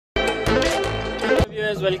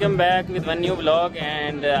viewers, welcome back with one new vlog,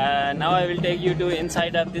 and now I will take you to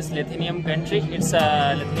inside of this Lithuanian country. It's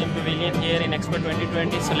a Lithuanian pavilion here in Expo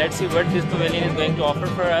 2020. So let's see what this pavilion is going to offer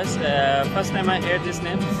for us. First time I heard this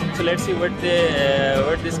name, so let's see what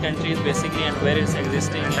this country is basically and where it's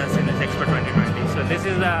existing in Expo 2020. So this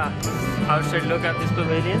is the outside look of this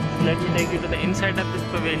pavilion. Let me take you to the inside of this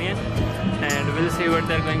pavilion and we'll see what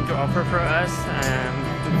they're going to offer for us.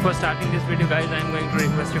 Before starting this video, guys, I'm going to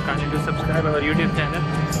request you kindly to subscribe our YouTube channel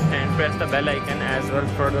and press the bell icon as well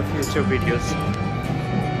for the future videos.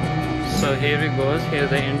 So here we go. Here's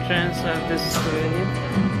the entrance of this pavilion.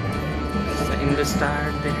 So in the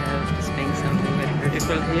start they have displaying something very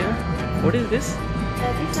beautiful here. What is this?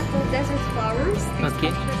 These are called desert flowers.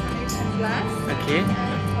 Okay. Glass. Okay.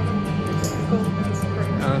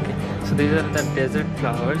 Okay. So these are the desert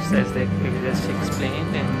flowers as they just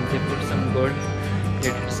explained, and they put some gold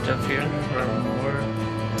plated stuff here for more,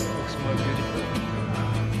 looks more beautiful.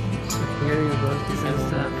 So here you go, this is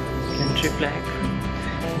the country flag,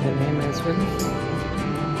 the name as well.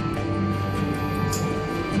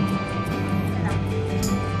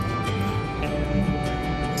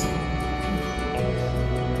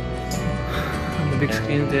 On the big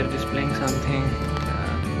screen they're displaying something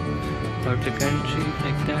about the country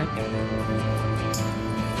like that.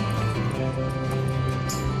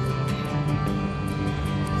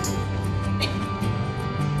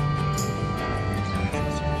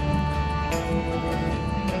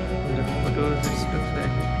 This looks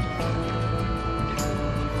like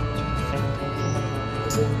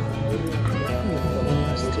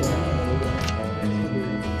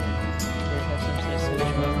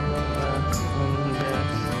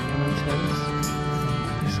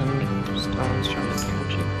some stones from the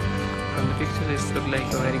country. From the picture, this looks like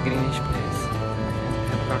a very greenish place.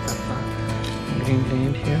 A lot of green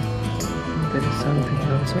land here. There is something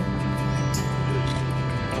also.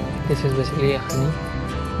 This is basically a honey.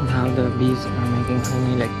 How the bees are making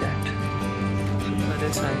honey like that. So the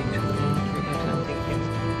other side we have something here.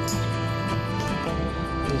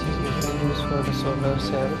 This is usually used for the solar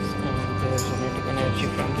cells and the genetic energy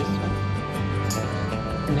from this one.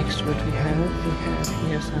 Next what we have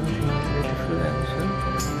here something beautiful also.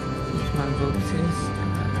 Small boxes.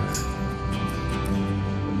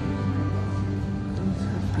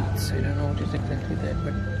 Beads. I don't know what is exactly that,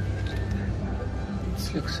 but this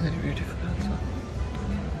looks very beautiful also.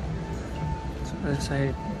 Other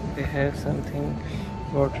side they have something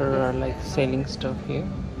water or like selling stuff here.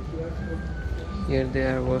 Here they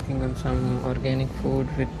are working on some organic food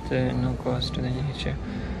with no cost to the nature,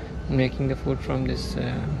 making the food from this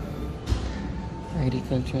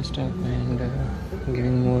agriculture stuff and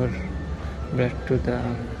giving more bread to the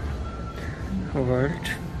world.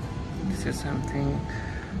 This is something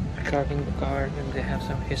regarding the card, and they have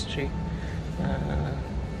some history.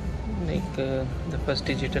 Like the first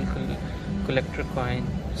digital collector coin.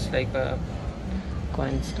 It's like a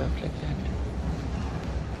coin stuff like that.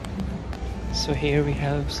 So here we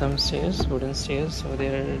have some stairs, wooden stairs. So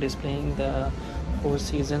they're displaying the 4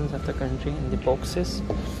 seasons of the country in the boxes.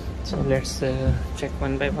 So let's check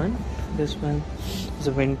one by one. This one is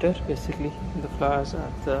a winter. Basically the flowers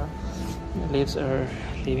are the leaves are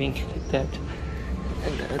leaving like that.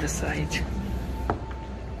 And the other side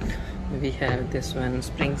we have this one,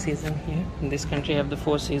 spring season here. In this country have the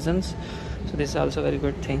 4 seasons, so this is also a very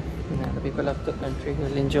good thing. The people of the country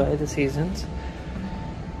will enjoy the seasons.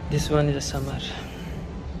 This one is a summer.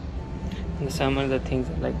 In the summer the things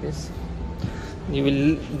are like this. They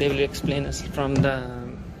will explain us from the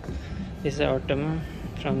this is autumn,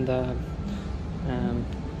 from the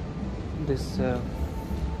this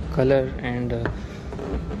color and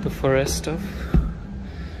the forest stuff.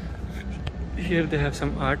 Here they have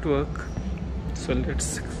some artwork, so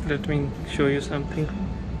let me show you something.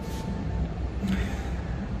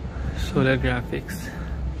 Solar graphics.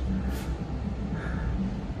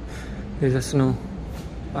 There's a snow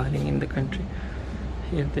falling in the country.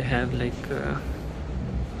 Here they have like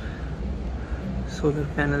solar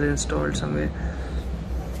panel installed somewhere.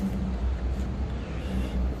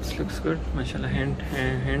 This looks good, mashallah.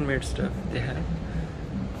 Handmade stuff they have.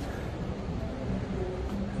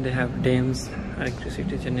 They have dams,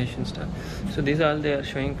 electricity generation stuff. So these all they are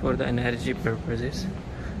showing for the energy purposes.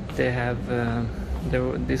 They have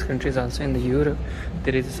these countries also in the Europe.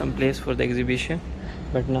 There is some place for the exhibition,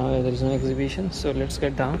 but now there is no exhibition. So let's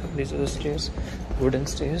get down. These are the stairs, wooden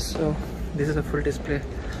stairs. So this is a full display.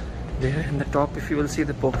 There in the top, if you will see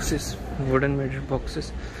the boxes, wooden metal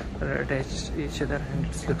boxes are attached to each other, and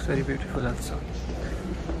it looks very beautiful also.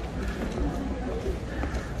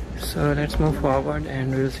 So let's move forward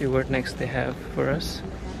and we'll see what next they have for us.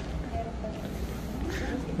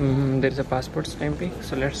 There is a passport stamping,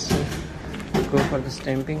 so let's go for the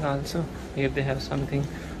stamping also. Here they have something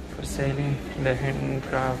for selling, the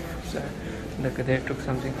handcrafts. They took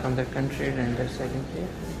something from the country and they're selling here.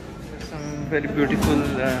 Some very beautiful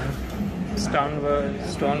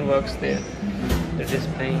stoneworks there. They're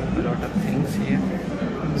displaying a lot of things here.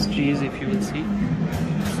 These trees, if you will see,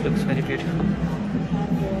 this looks very beautiful.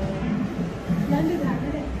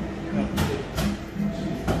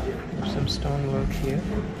 Some stonework here.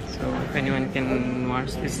 So if anyone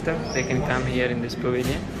wants this stuff, they can come here in this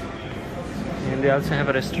pavilion. And they also have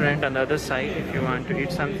a restaurant on the other side. If you want to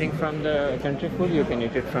eat something from the country food, you can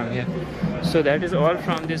eat it from here. So that is all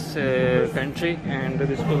from this country and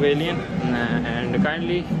this pavilion. And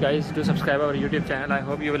kindly guys, do subscribe our YouTube channel. I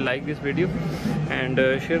hope you will like this video and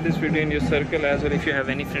share this video in your circle as well if you have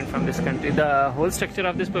any friend from this country. The whole structure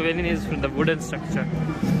of this pavilion is the wooden structure.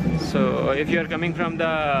 So if you are coming from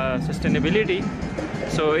the sustainability,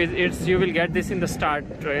 so it's you will get this in the start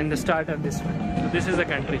of this one. So this is the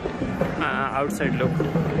country outside look.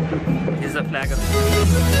 This is the flag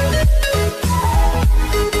of